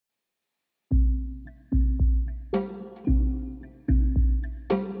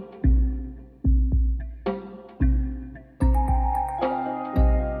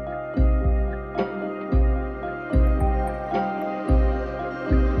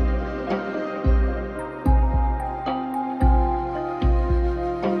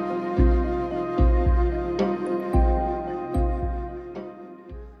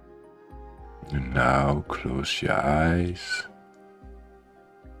close your eyes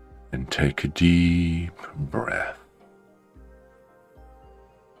and take a deep breath.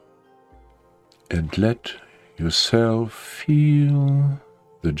 And let yourself feel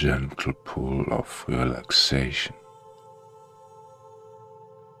the gentle pull of relaxation.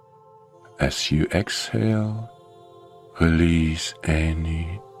 As you exhale, release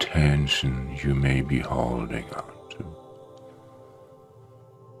any tension you may be holding on to,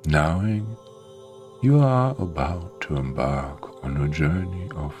 knowing you are about to embark on a journey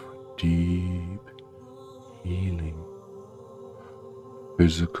of deep healing,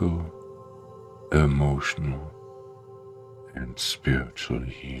 physical, emotional, and spiritual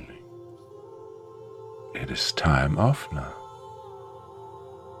healing. It is time off now.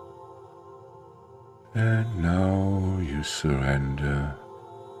 And now you surrender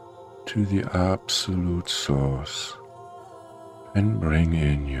to the absolute source and bring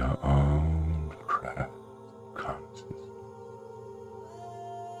in your own craft consciousness.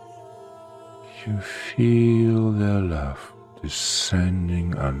 You feel their love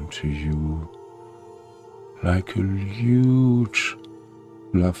descending onto you like a huge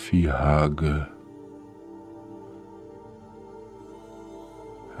fluffy hug.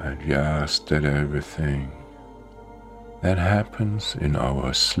 And we ask that everything that happens in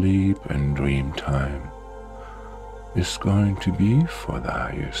our sleep and dream time is going to be for the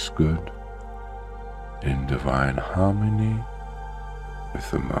highest good, in divine harmony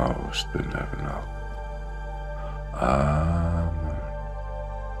with the most benevolent. Amen.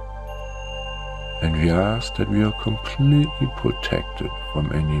 And we ask that we are completely protected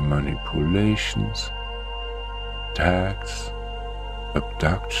from any manipulations, attacks,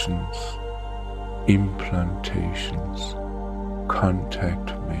 abductions, implantations,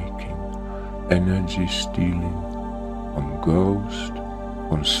 contact making, energy stealing, from ghost,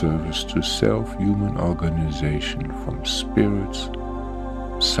 from service to self, human organization, from spirits,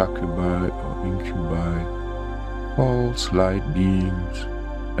 succubi or incubi, false light beings,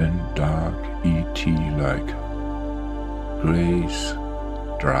 and dark ET like Grace,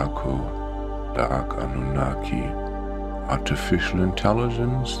 Draco, Dark Anunnaki, artificial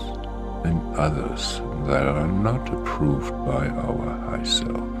intelligence, and others that are not approved by our high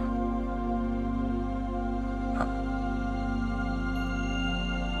self.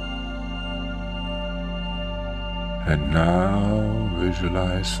 And now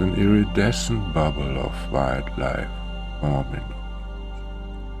visualize an iridescent bubble of white light forming.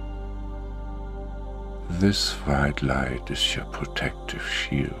 This white light is your protective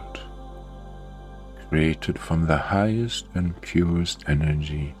shield, created from the highest and purest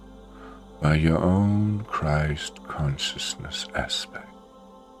energy by your own Christ consciousness aspect.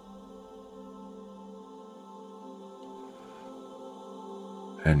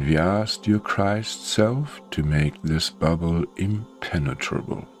 And we ask your Christ self to make this bubble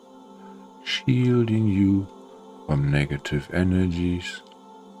impenetrable, shielding you from negative energies,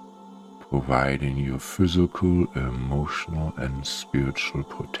 providing you physical, emotional, and spiritual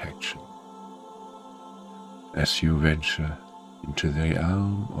protection as you venture into the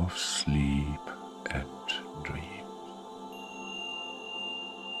realm of sleep and dreams.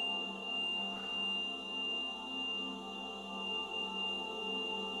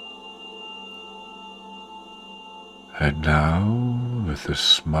 And now, with a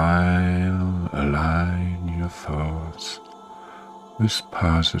smile, align your thoughts with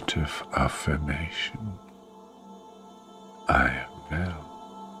positive affirmation. I am well.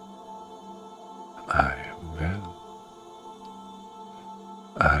 I am well.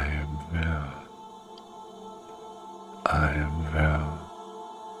 I am well. I am well.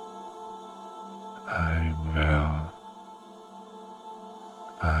 I am well.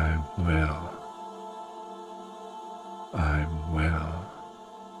 I am well. I am well.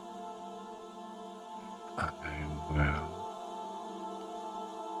 I am well.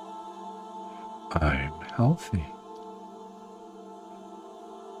 I am healthy.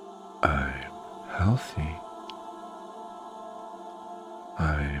 I am healthy.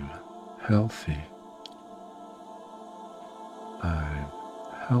 I am healthy. I am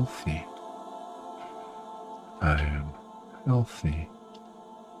healthy. I am healthy.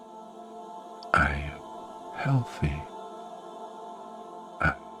 I am healthy. I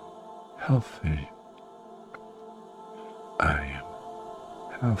am healthy. I am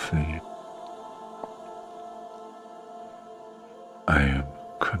healthy. I am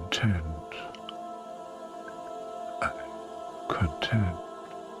content. I am content.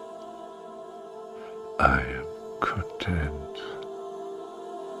 I am content.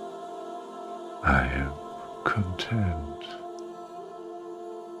 I am content.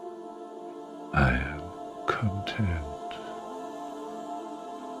 I am content.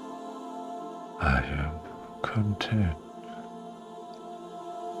 I am content.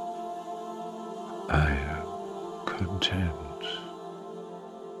 I am content.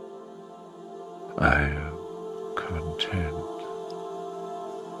 I am content.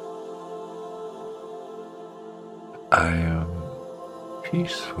 I am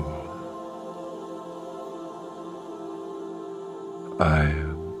peaceful. I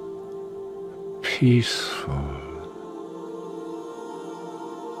am peaceful.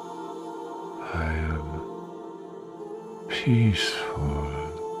 I am peaceful.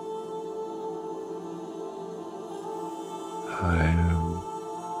 I am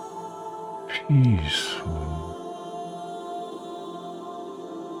peaceful.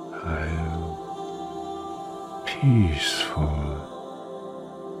 I am peaceful.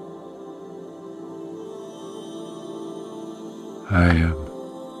 I am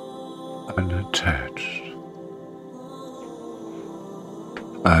unattached.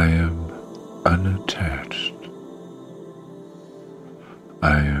 I am unattached.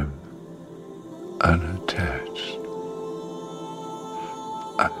 I am unattached.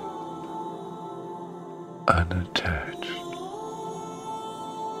 I am unattached.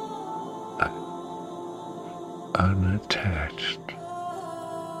 I am unattached.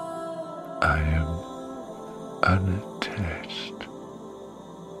 I am unattached.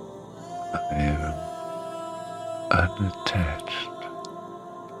 I am unattached.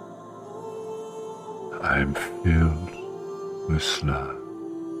 I am filled with love.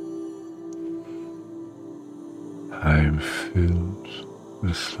 I am filled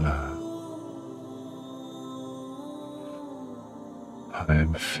with love. I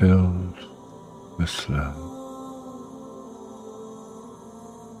am filled with love.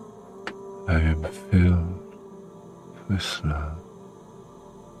 I am filled with love.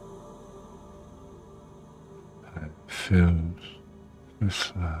 I am filled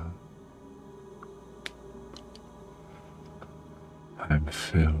with love. I am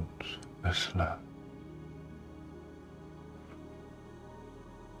filled with love.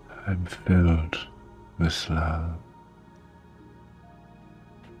 I am filled with love.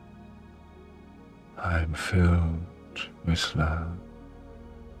 I am filled with love.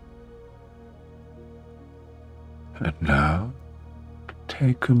 And now,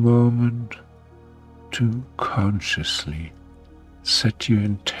 take a moment to consciously set your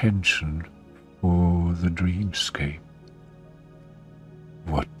intention for the dreamscape.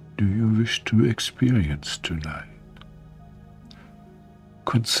 What do you wish to experience tonight?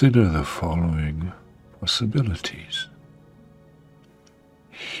 Consider the following possibilities: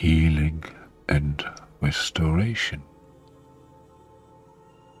 healing and restoration,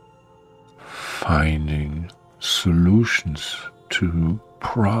 finding solutions to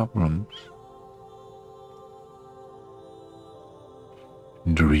problems,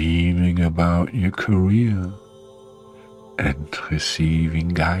 dreaming about your career and receiving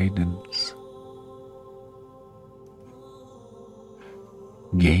guidance,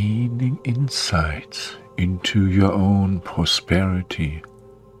 gaining insights into your own prosperity,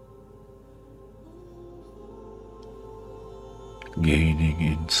 gaining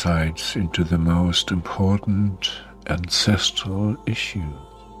insights into the most important ancestral issues,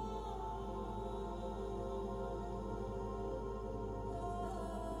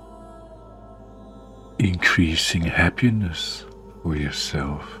 increasing happiness for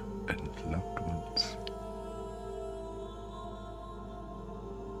yourself and loved ones,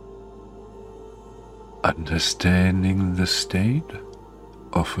 understanding the state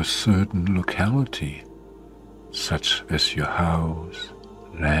of a certain locality, such as your house,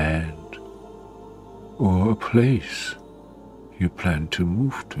 land, or a place you plan to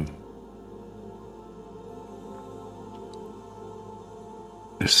move to.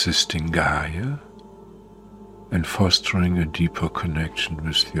 Assisting Gaia and fostering a deeper connection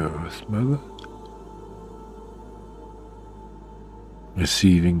with your Earth Mother.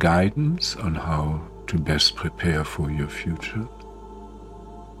 Receiving guidance on how to best prepare for your future.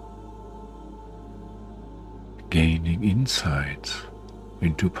 Gaining insights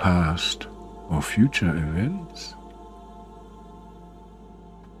into past or future events.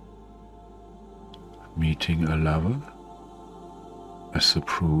 Meeting a lover as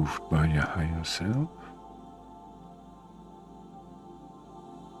approved by your higher self.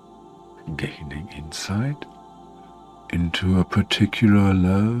 Gaining insight into a particular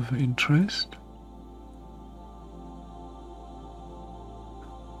love interest.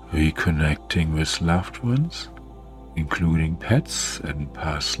 Reconnecting with loved ones, including pets and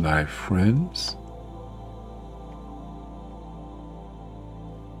past life friends.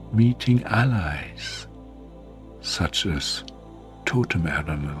 Meeting allies, such as totem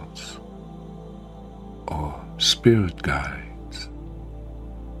animals or spirit guides,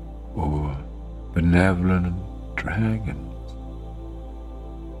 or benevolent dragons,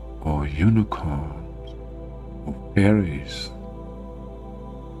 or unicorns, or fairies,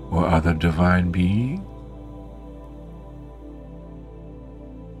 or other divine beings.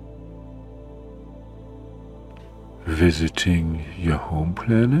 Visiting your home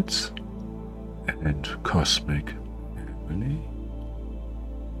planets and cosmic family.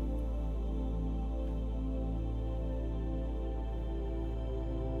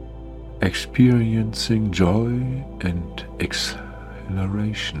 Experiencing joy and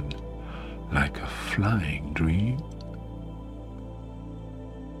exhilaration like a flying dream.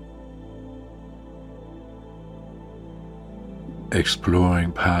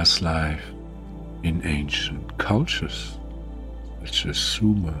 Exploring past life in ancient cultures such as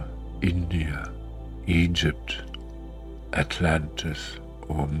Sumer, India, Egypt, Atlantis,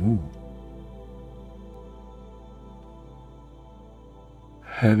 or Mu.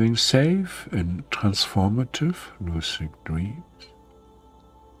 Having safe and transformative lucid dreams.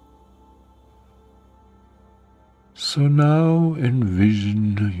 So now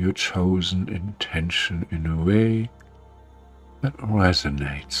envision your chosen intention in a way that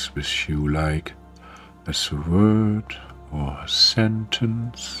resonates with you, like as a word or a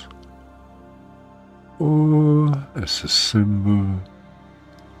sentence, or as a symbol,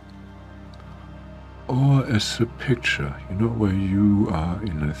 or as a picture, where you are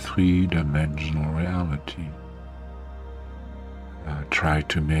in a three-dimensional reality. Try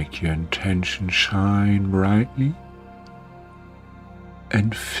to make your intention shine brightly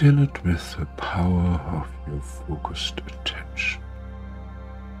and fill it with the power of your focused attention.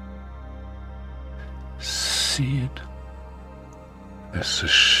 See it as a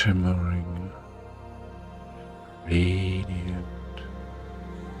shimmering, radiant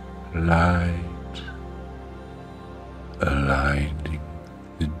light, aligning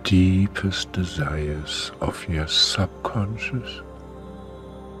the deepest desires of your subconscious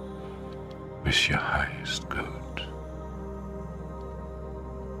with your highest good.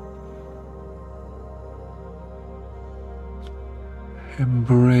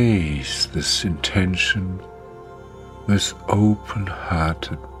 Embrace this intention with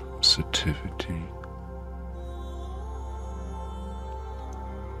open-hearted positivity,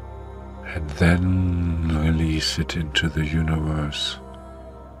 and then release it into the universe,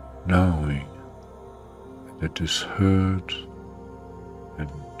 knowing that it is heard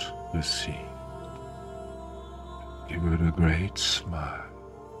and received. Give it a great smile.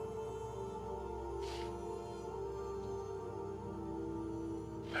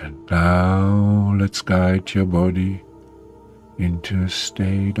 And now let's guide your body into a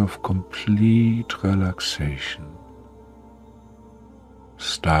state of complete relaxation.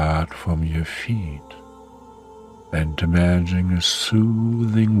 Start from your feet and imagine a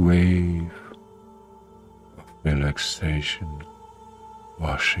soothing wave of relaxation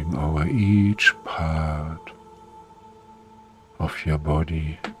washing over each part of your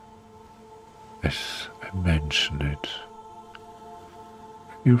body as I mention it.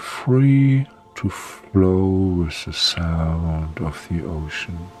 Feel free to flow with the sound of the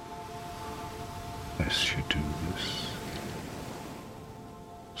ocean as you do this.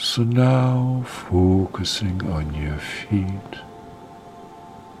 So now, focusing on your feet,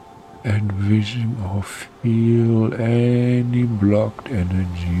 envision or feel any blocked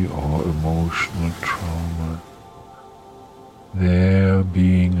energy or emotional trauma there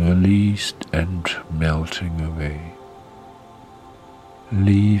being released and melting away,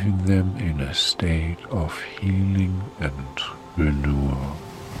 leaving them in a state of healing and renewal.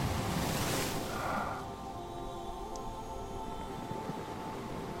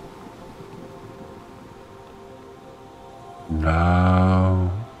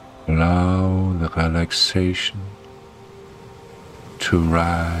 Now allow the relaxation to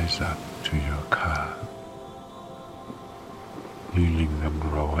rise up to your calves, feeling them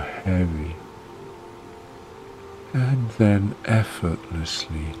grow heavy and then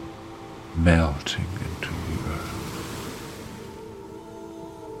effortlessly melting into the earth.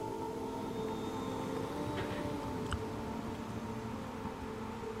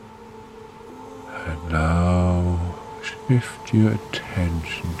 And now shift your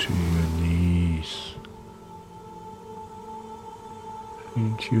attention to your knees,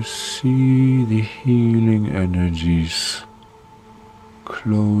 and you see the healing energies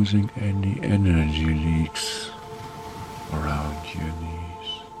closing any energy leaks around your knees.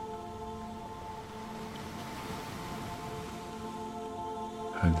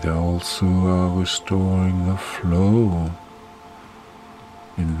 And they also are restoring the flow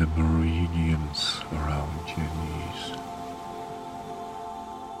in the meridians around your knees,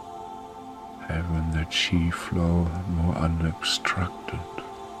 having the chi flow more unobstructed,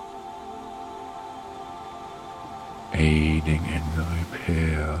 aiding in the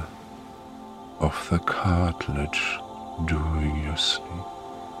repair of the cartilage during your sleep.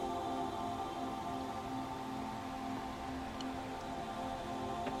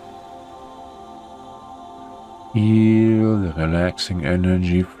 Feel the relaxing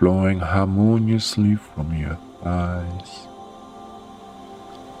energy flowing harmoniously from your thighs,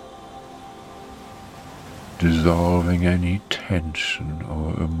 dissolving any tension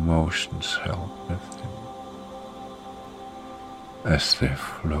or emotions held within as they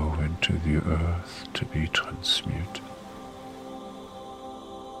flow into the earth to be transmuted.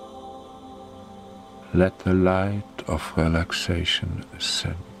 Let the light of relaxation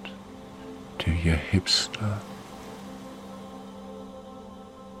ascend to your hips now,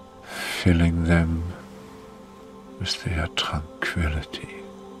 filling them with their tranquility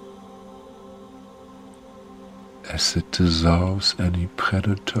as it dissolves any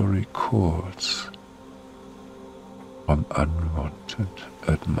predatory cords from unwanted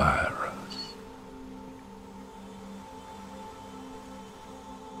admirers.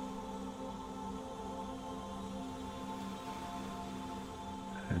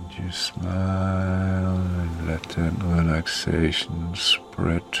 And you smile and let that relaxation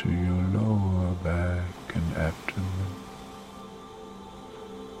spread to your lower back and abdomen.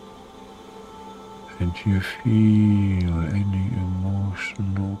 And you feel any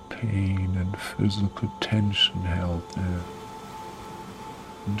emotional pain and physical tension held there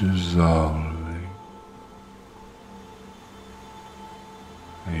dissolving,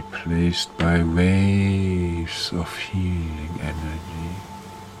 replaced by waves of healing energy,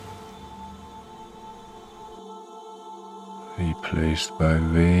 replaced by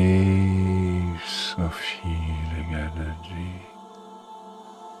waves of healing energy,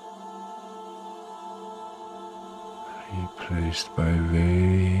 replaced by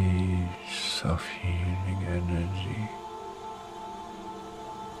waves of healing energy.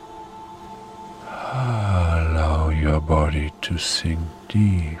 Allow your body to sink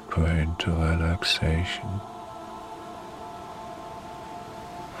deeper into relaxation,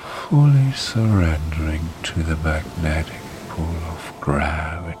 fully surrendering to the magnetic pull of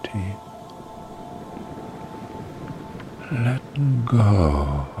gravity, letting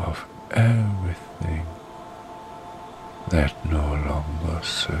go of everything that no longer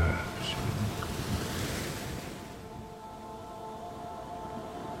serves you.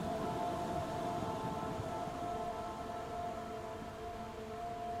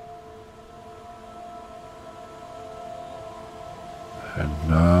 And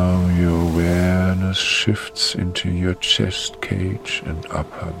now your awareness shifts into your chest cage and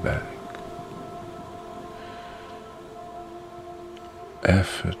upper back.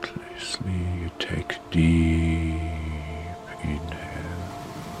 Effortlessly you take deep inhale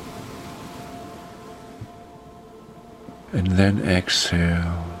and then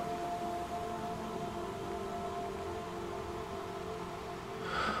exhale.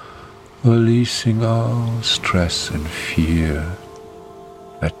 Releasing all stress and fear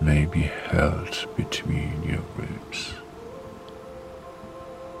that may be held between your ribs.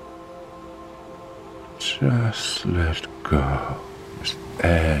 Just let go with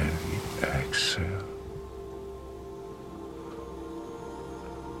every exhale.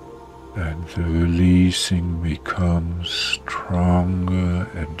 And the releasing becomes stronger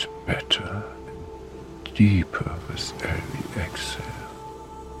and better, and deeper with every exhale.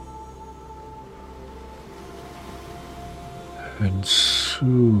 And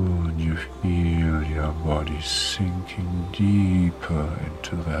soon you feel your body sinking deeper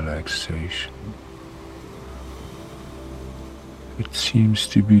into relaxation. It seems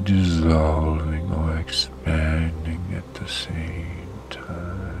to be dissolving or expanding at the same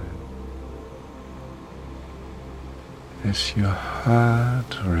time. As your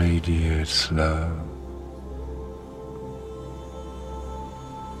heart radiates love,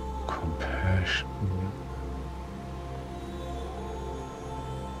 compassion,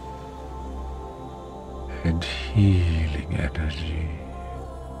 and healing energy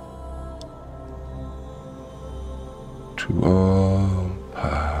to all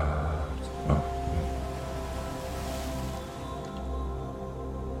parts of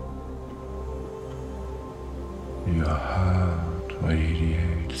you. Your heart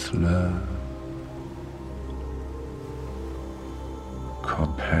radiates love,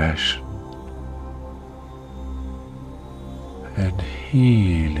 compassion, and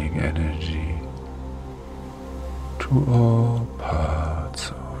healing energy to all parts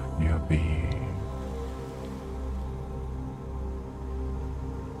your being.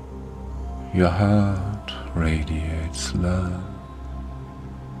 Your heart radiates love,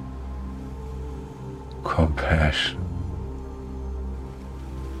 compassion,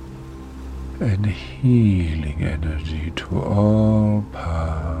 and healing energy to all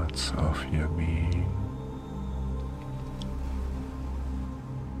parts of your being.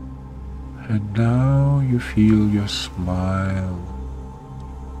 And now you feel your smile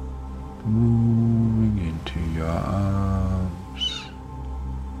moving into your arms,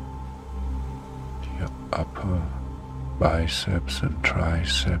 your upper biceps and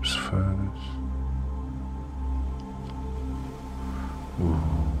triceps first. Ooh,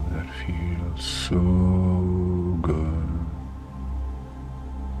 that feels so good.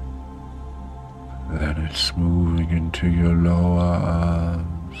 Then it's moving into your lower arms.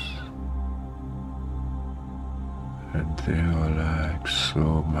 And they are like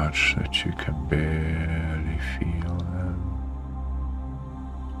so much that you can barely feel them.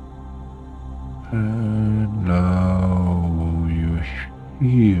 And now you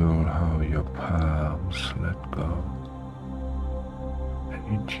feel how your palms let go.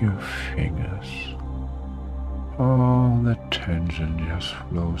 And your fingers. All the tension just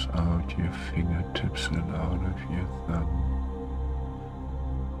flows out your fingertips and out of your thumb,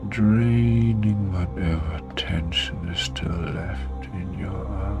 draining whatever tension is still left in your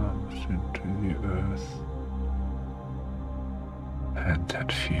arms into the earth. And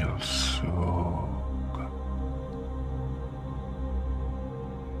that feels so good.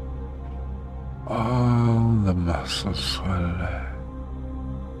 All the muscles relax.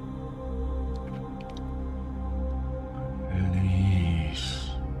 Release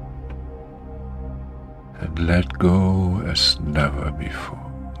and let go as never before.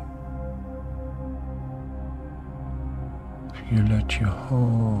 You let your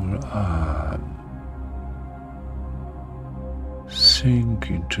whole arm sink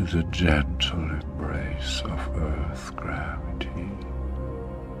into the gentle embrace of Earth gravity,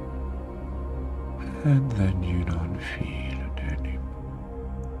 and then you don't feel it anymore.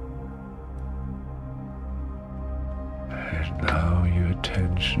 And now your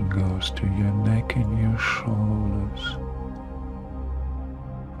attention goes to your neck and your shoulders.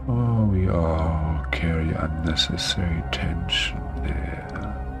 Oh, we all carry unnecessary tension there.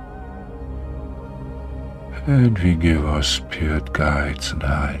 And we give our spirit guides and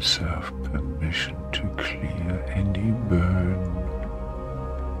higher self permission to clear any burden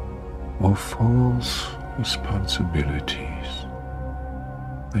or false responsibilities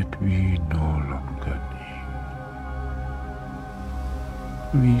that we no longer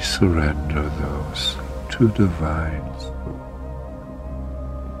need. We surrender those to divine truth.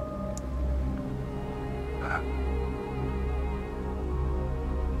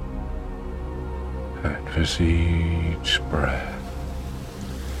 And with each breath,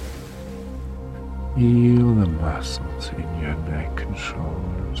 feel the muscles in your neck and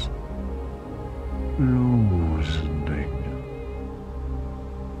shoulders loosening,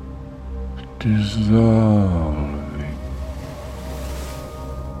 dissolving,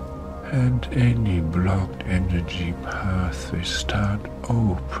 and any blocked energy pathways start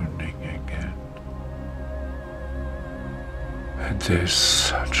opening again. And there's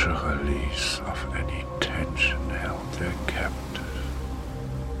such a release of any tension held there captive.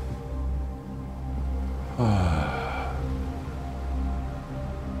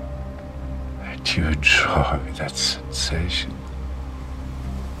 And you enjoy that sensation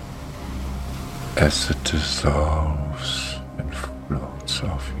as it dissolves and floats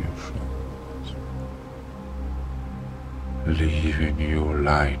off your shoulders, leaving you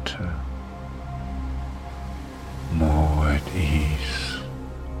lighter, more at ease,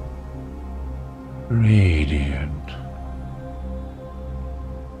 radiant,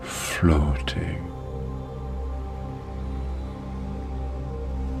 floating.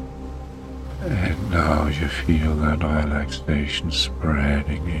 And now you feel that relaxation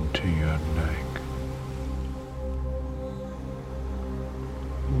spreading into your neck.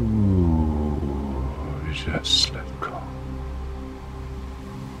 Ooh, just let go.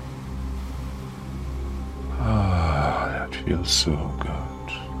 Feels so good.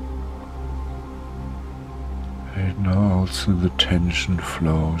 And now also the tension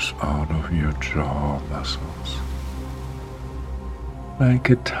flows out of your jaw muscles like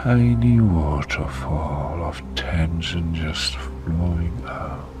a tiny waterfall of tension just flowing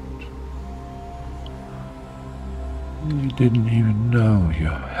out. You didn't even know you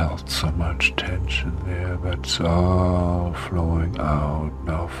held so much tension there, but it's all flowing out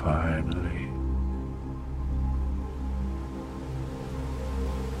now finally.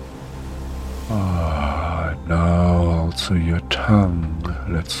 Now also your tongue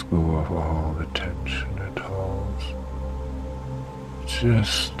lets go of all the tension it holds.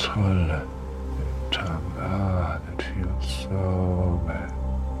 Just relax your tongue. That feels so bad.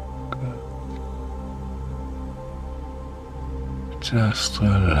 Good. Just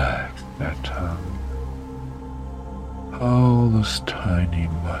relax that tongue. All those tiny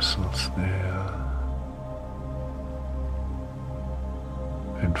muscles there.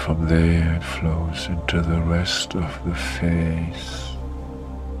 And from there it flows into the rest of the face.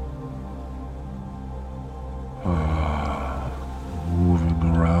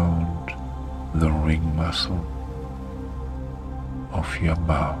 Moving around the ring muscle of your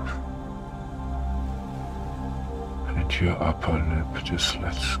mouth. And your upper lip just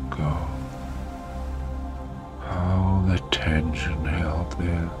lets go. All the tension held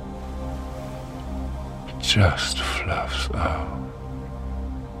there just fluffs out.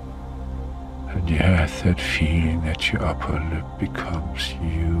 And you have that feeling that your upper lip becomes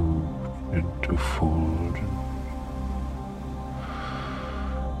huge and folded.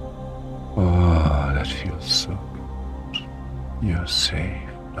 Oh, that feels so good. You're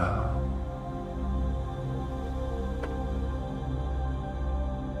safe now.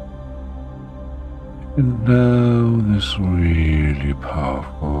 And now this really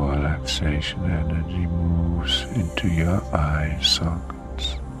powerful relaxation energy moves into your eye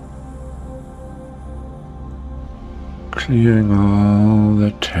sockets, clearing all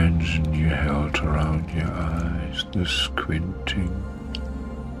the tension you held around your eyes, the squinting.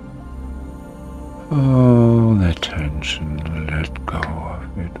 Oh, the tension, let go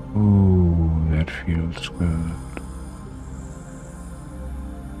of it. Oh, that feels good.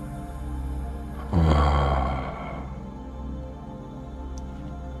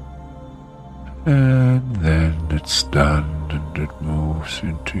 And then it's done and it moves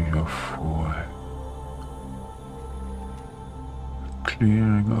into your forehead,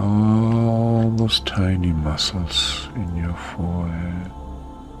 clearing all those tiny muscles in your forehead.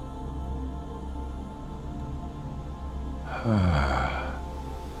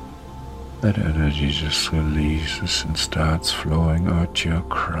 That energy just releases and starts flowing out your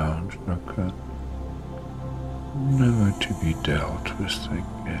crown chakra, never to be dealt with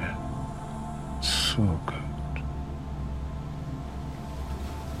again. So good.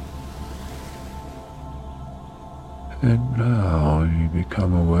 And now you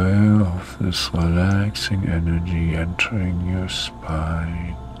become aware of this relaxing energy entering your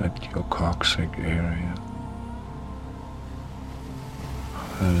spine at your coccyx area.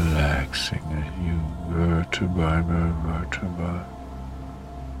 Relaxing you vertebra by vertebra,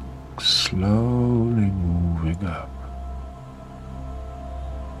 slowly moving up.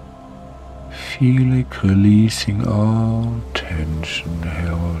 Feel it releasing all tension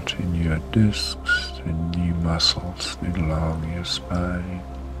held in your discs and the muscles along your spine.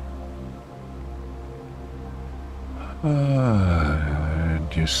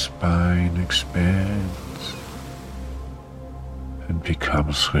 And your spine expands and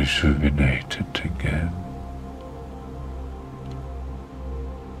becomes rejuvenated again.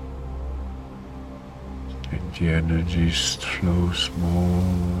 And the energy flows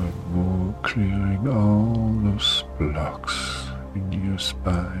more and more, clearing all those blocks in your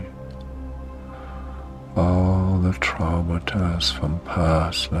spine, all the traumata from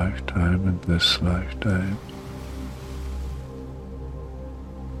past lifetime and this lifetime,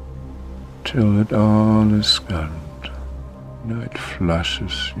 till it all is gone. Now it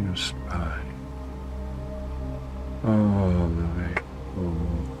flushes your spine all the way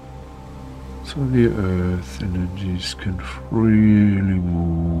forward, so the earth energies can freely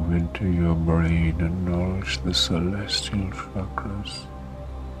move into your brain and nourish the celestial chakras.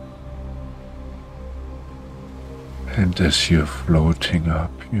 And as you're floating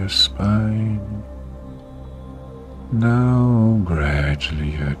up your spine, now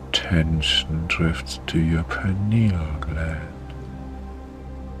gradually your attention drifts to your pineal gland.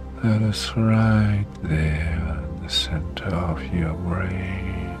 That is right there in the center of your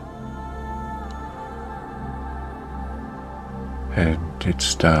brain. And it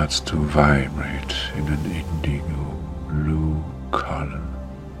starts to vibrate in an indigo blue color.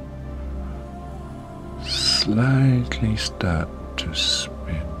 Slightly start to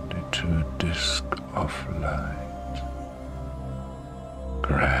spin into a disk of light,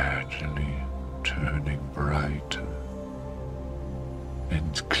 gradually turning brighter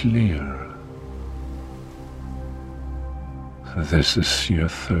and clearer. This is your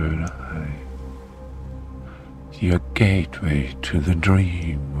third eye, your gateway to the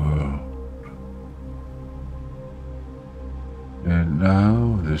dream world. And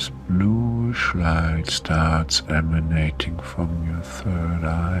now this bluish light starts emanating from your third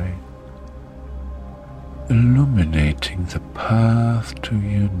eye, illuminating the path to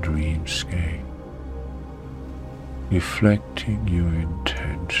your dreamscape, reflecting your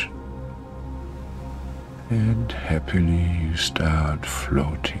intention, and happily you start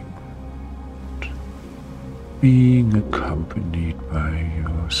floating, being accompanied by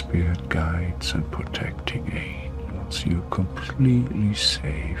your spirit guides and protecting angels. You're completely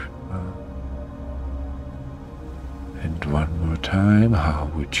safe now. And one more time,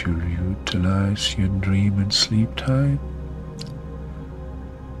 how would you utilize your dream and sleep time?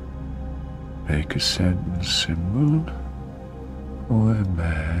 Make a sentence symbol or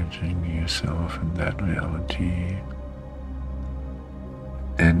imagine yourself in that reality.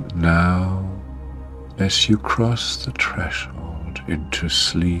 And now, as you cross the threshold into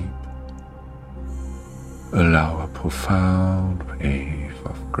sleep, allow a profound wave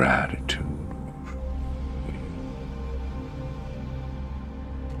of gratitude.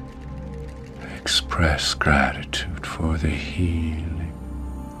 Express gratitude for the healing,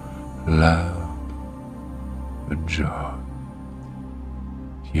 love, and joy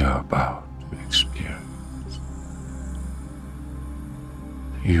you're about to experience.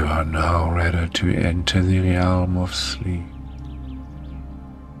 You are now ready to enter the realm of sleep,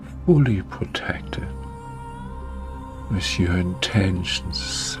 fully protected, with your intentions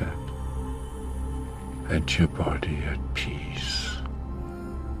set and your body at peace.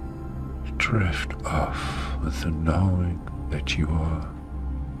 Drift off with the knowing that you are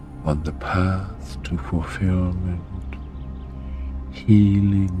on the path to fulfillment,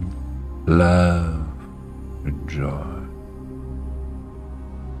 healing, love, and joy.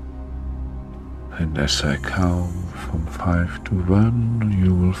 And as I count from 5 to 1,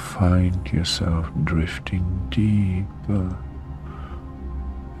 you will find yourself drifting deeper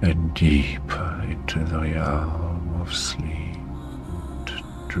and deeper into the realm of sleep and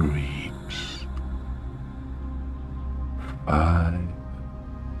dreams. 5.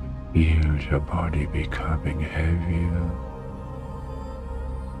 Feel your body becoming heavier.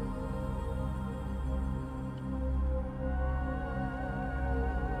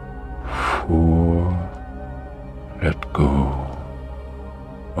 4. Let go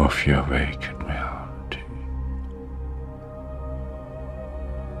of your vacant reality.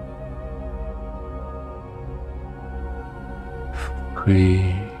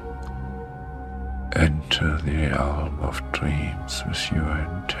 3. Enter the realm of dreams with your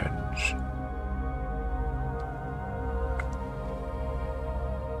intention.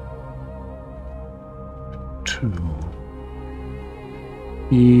 2.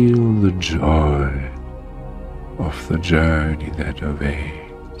 Feel the joy of the journey that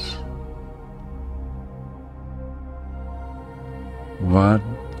awaits. 1.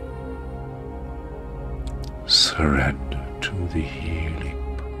 Surrender to the healing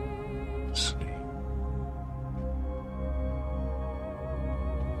sleep.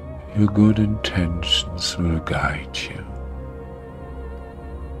 Your good intentions will guide you.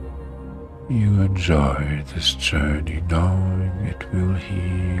 You enjoy this journey knowing it will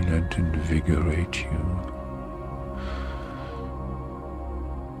heal and invigorate you.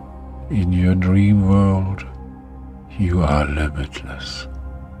 In your dream world, you are limitless.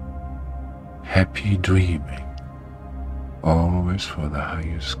 Happy dreaming, always for the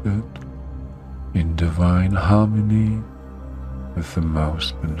highest good, in divine harmony with the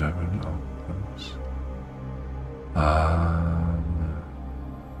most benevolent outcomes. Amen.